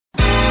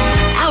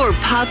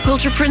pop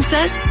culture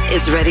princess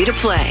is ready to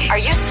play. Are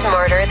you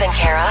smarter than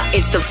Kara?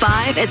 It's the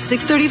 5 at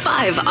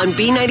 6:35 on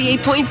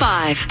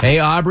B98.5. Hey,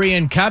 Aubry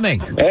and Cumming.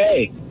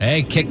 Hey.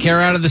 Hey, kick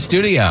Kara out of the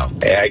studio.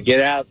 Yeah, get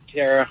out,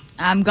 Kara.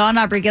 I'm gone,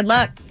 Aubry. Good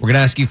luck. We're going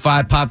to ask you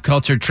 5 pop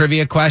culture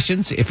trivia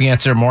questions. If you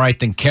answer more right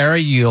than Kara,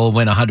 you'll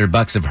win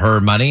 $100 of her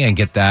money and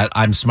get that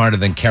I'm Smarter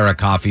Than Kara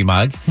coffee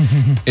mug.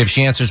 If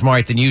she answers more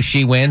right than you,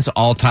 she wins.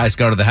 All ties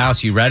go to the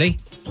house. You ready?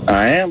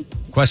 I am.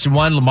 Question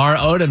 1, Lamar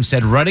Odom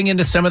said running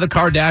into some of the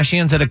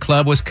Kardashians at a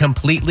club was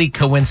completely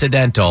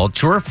coincidental.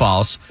 True or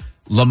false?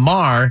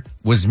 Lamar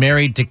was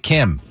married to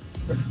Kim.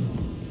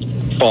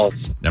 False.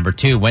 Number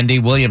 2, Wendy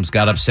Williams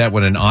got upset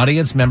when an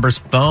audience member's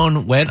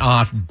phone went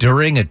off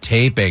during a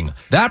taping.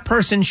 That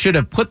person should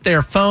have put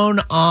their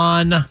phone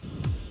on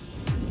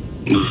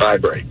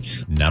Vibrate.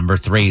 Number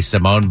 3,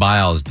 Simone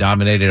Biles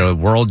dominated a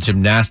world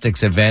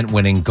gymnastics event,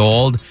 winning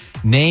gold.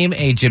 Name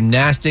a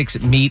gymnastics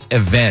meet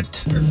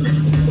event.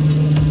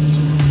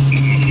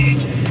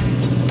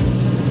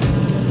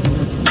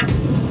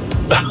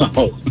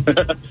 Oh.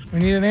 We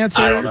need an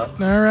answer. I don't know.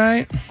 All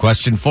right.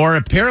 Question 4,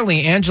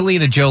 apparently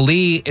Angelina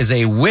Jolie is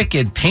a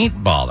wicked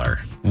paintballer.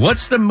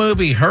 What's the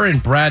movie her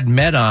and Brad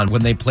met on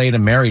when they played a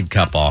married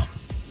couple?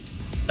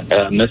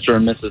 Mr.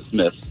 and Mrs.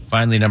 Smith.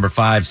 Finally, number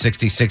 5,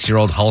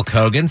 66-year-old Hulk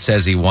Hogan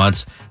says he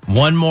wants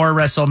one more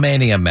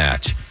WrestleMania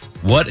match.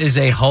 What is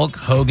a Hulk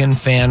Hogan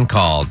fan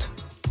called?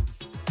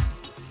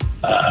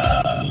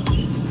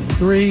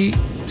 3,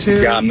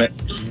 2, Got me.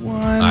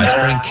 1. Let's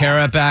bring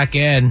Kara back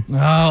in. Oh,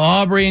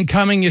 Aubry and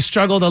Cumming, you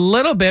struggled a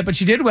little bit,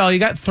 but you did well. You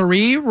got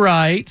 3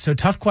 right, so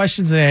tough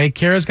questions today.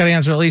 Kara's got to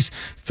answer at least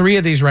 3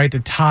 of these right to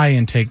tie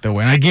and take the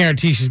win. I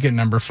guarantee she's getting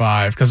number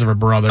 5 because of her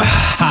brother.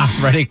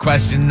 Ready?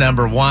 Question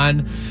number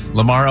 1.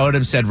 Lamar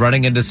Odom said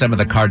running into some of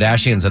the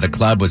Kardashians at a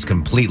club was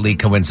completely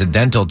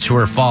coincidental. True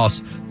or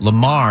false?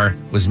 Lamar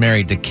was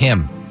married to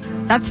Kim.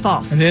 That's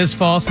false. It is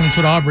false, and that's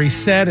what Aubry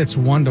said. It's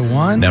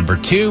 1-1. Number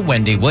 2,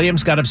 Wendy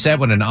Williams got upset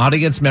when an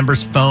audience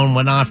member's phone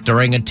went off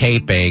during a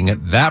taping.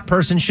 That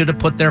person should have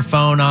put their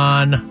phone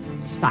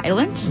on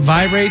Silent?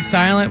 Vibrate,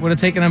 silent, would have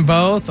taken them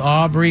both.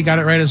 Aubry got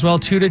it right as well,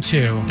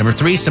 2-2. Number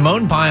 3,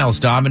 Simone Biles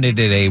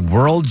dominated a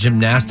world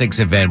gymnastics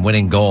event,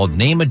 winning gold.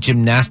 Name a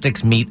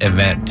gymnastics meet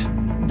event.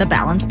 The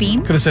balance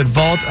beam? Could have said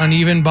vault,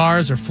 uneven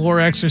bars, or floor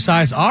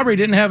exercise. Aubry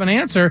didn't have an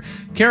answer.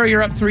 Kara,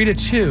 you're up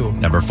 3-2.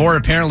 Number 4,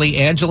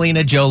 apparently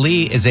Angelina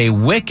Jolie is a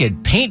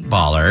wicked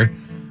paintballer.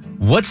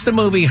 What's the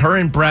movie her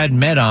and Brad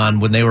met on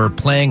when they were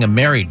playing a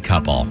married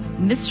couple?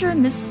 Mr.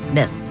 and Miss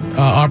Smith.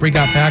 Aubry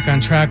got back on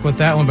track with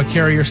that one, but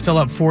Kara, you're still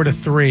up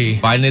 4-3.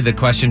 Finally, the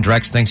question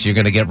Drex thinks you're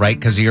going to get right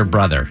because of your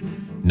brother.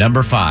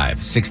 Number 5,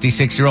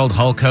 66-year-old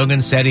Hulk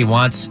Hogan said he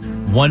wants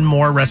one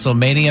more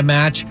WrestleMania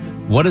match.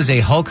 What is a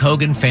Hulk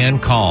Hogan fan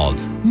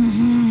called? A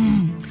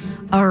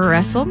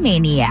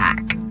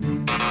WrestleManiac.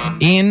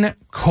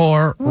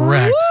 Incorrect.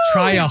 Woo!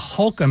 Try a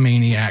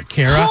Hulkamaniac,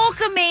 Kara.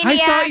 Hulkamaniac. I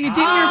thought you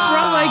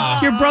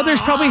didn't. Your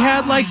brothers probably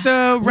had like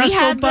the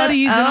Wrestle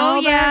Buddies and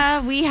all that.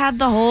 Yeah, we had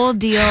the whole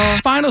deal.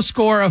 Final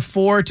score of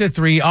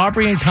 4-3.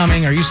 Aubry and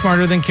Cumming, are you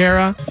smarter than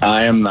Kara?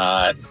 I am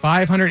not.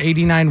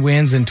 589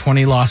 wins and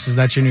 20 losses.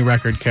 That's your new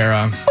record,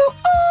 Kara.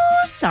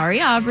 Sorry,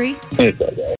 Aubry. It's okay.